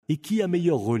Et qui a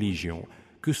meilleure religion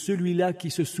que celui-là qui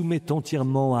se soumet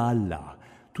entièrement à Allah,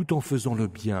 tout en faisant le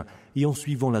bien et en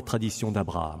suivant la tradition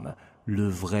d'Abraham, le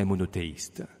vrai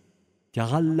monothéiste.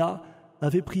 Car Allah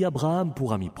avait pris Abraham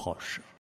pour ami proche.